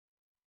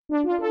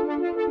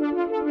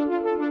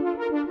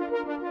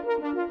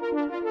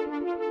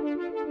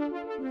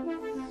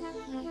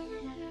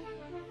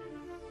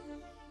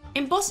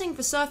Embossing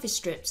for surface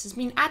strips has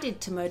been added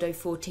to MODO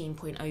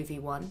 14.0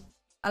 v1,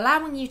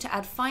 allowing you to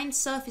add fine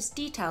surface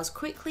details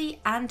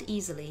quickly and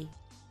easily.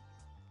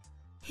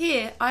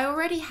 Here, I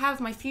already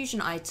have my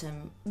fusion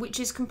item, which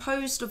is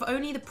composed of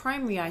only the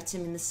primary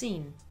item in the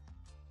scene.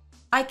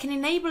 I can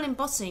enable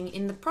embossing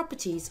in the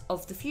properties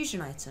of the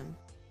fusion item.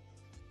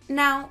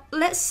 Now,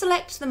 let's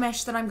select the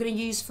mesh that I'm going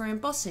to use for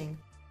embossing,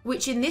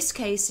 which in this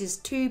case is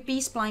two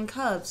B-spline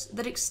curves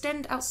that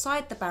extend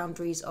outside the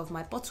boundaries of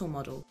my bottle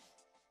model.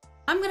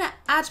 I'm going to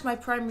add my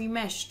primary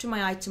mesh to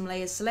my item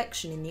layers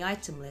selection in the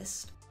item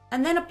list,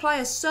 and then apply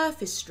a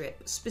surface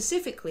strip,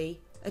 specifically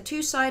a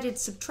two-sided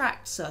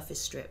subtract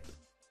surface strip.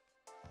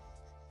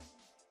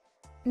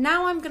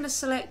 Now I'm going to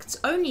select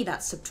only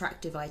that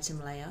subtractive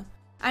item layer,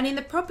 and in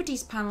the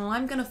properties panel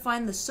I'm going to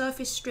find the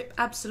surface strip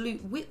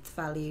absolute width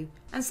value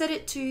and set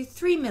it to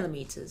 3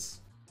 mm.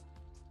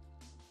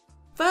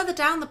 Further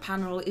down the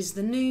panel is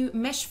the new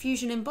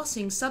MeshFusion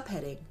Embossing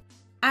subheading,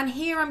 and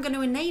here I'm going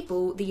to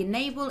enable the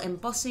Enable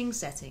Embossing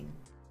setting.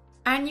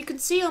 And you can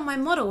see on my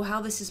model how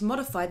this has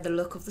modified the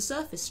look of the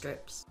surface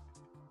strips.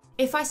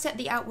 If I set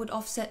the outward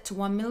offset to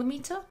 1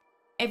 mm,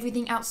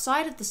 everything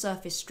outside of the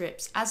surface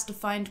strips, as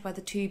defined by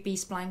the two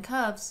B-spline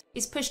curves,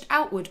 is pushed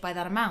outward by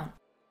that amount.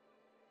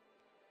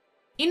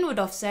 Inward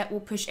offset will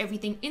push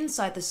everything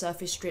inside the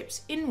surface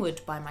strips inward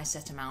by my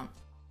set amount,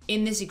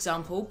 in this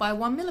example by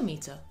 1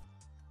 mm.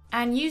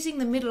 And using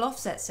the middle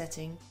offset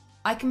setting,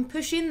 I can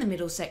push in the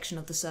middle section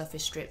of the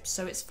surface strips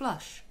so it's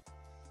flush.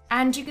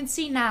 And you can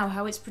see now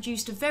how it's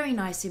produced a very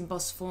nice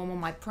embossed form on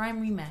my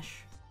primary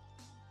mesh.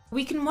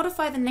 We can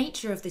modify the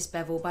nature of this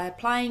bevel by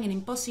applying an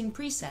embossing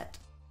preset,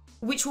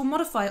 which will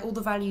modify all the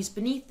values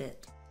beneath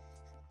it.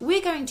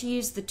 We're going to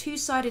use the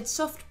two-sided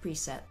soft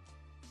preset,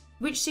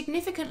 which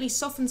significantly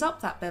softens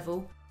up that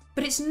bevel,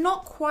 but it's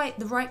not quite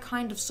the right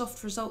kind of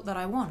soft result that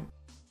I want.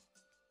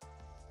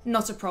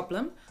 Not a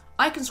problem,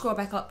 I can scroll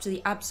back up to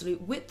the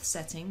absolute width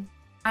setting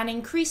and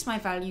increase my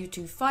value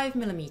to 5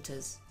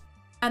 mm,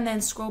 and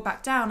then scroll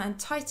back down and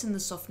tighten the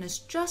softness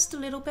just a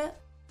little bit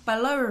by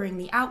lowering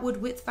the outward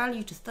width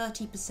value to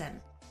 30%.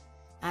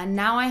 And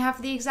now I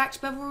have the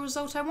exact bevel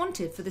result I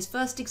wanted for this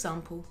first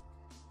example.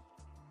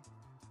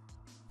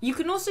 You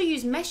can also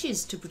use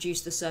meshes to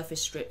produce the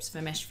surface strips for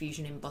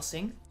MeshFusion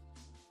embossing.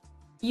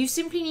 You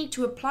simply need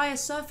to apply a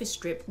surface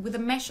strip with a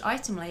mesh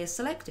item layer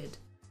selected.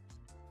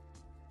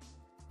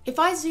 If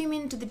I zoom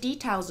into the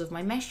details of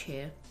my mesh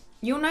here,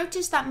 you'll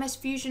notice that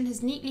MeshFusion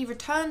has neatly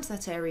returned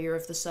that area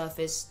of the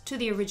surface to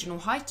the original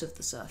height of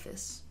the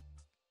surface.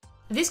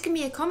 This can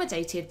be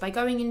accommodated by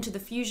going into the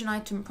Fusion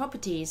item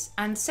properties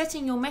and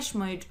setting your mesh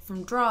mode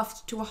from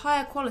draft to a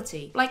higher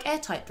quality, like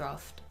airtight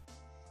draft.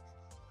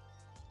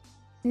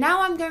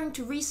 Now I'm going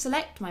to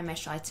reselect my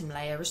mesh item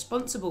layer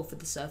responsible for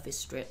the surface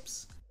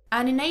strips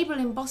and enable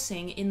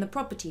embossing in the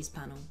properties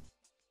panel.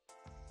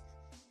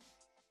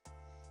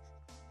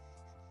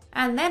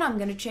 And then I'm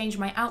going to change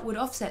my outward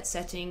offset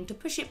setting to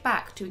push it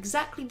back to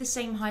exactly the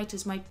same height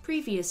as my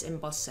previous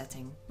emboss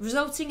setting,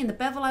 resulting in the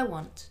bevel I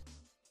want.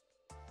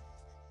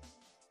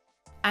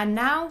 And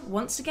now,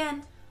 once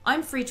again,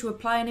 I'm free to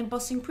apply an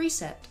embossing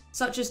preset,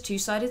 such as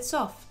two-sided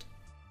soft,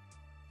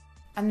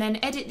 and then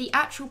edit the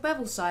actual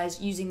bevel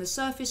size using the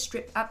surface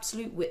strip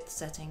absolute width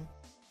setting.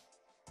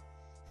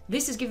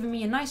 This has given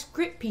me a nice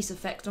grip piece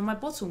effect on my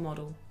bottle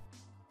model.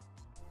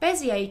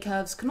 Bezier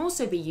curves can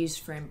also be used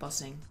for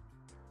embossing.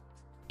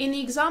 In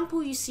the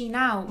example you see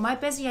now, my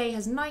Bezier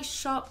has nice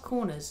sharp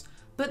corners,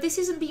 but this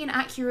isn't being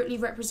accurately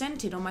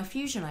represented on my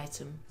Fusion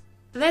item.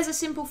 There's a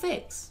simple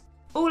fix.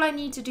 All I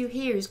need to do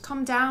here is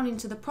come down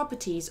into the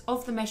properties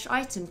of the mesh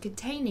item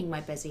containing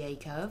my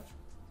Bezier curve,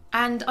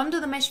 and under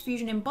the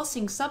MeshFusion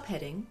Embossing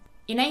subheading,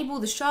 enable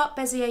the Sharp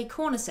Bezier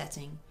Corner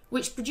setting,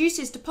 which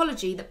produces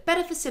topology that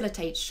better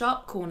facilitates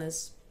sharp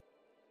corners.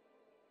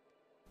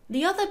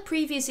 The other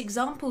previous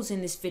examples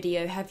in this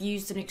video have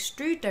used an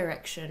extrude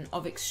direction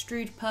of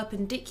extrude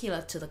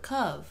perpendicular to the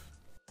curve.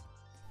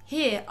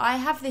 Here I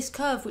have this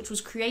curve which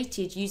was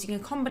created using a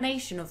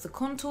combination of the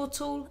contour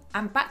tool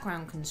and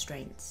background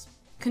constraints,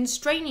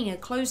 constraining a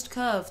closed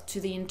curve to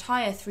the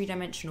entire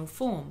three-dimensional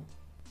form.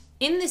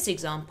 In this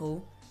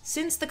example,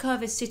 since the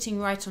curve is sitting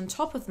right on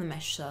top of the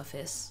mesh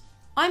surface,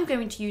 I'm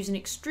going to use an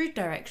extrude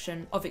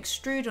direction of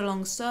extrude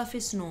along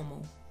surface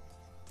normal.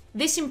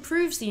 This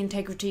improves the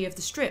integrity of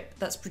the strip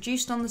that's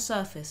produced on the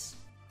surface.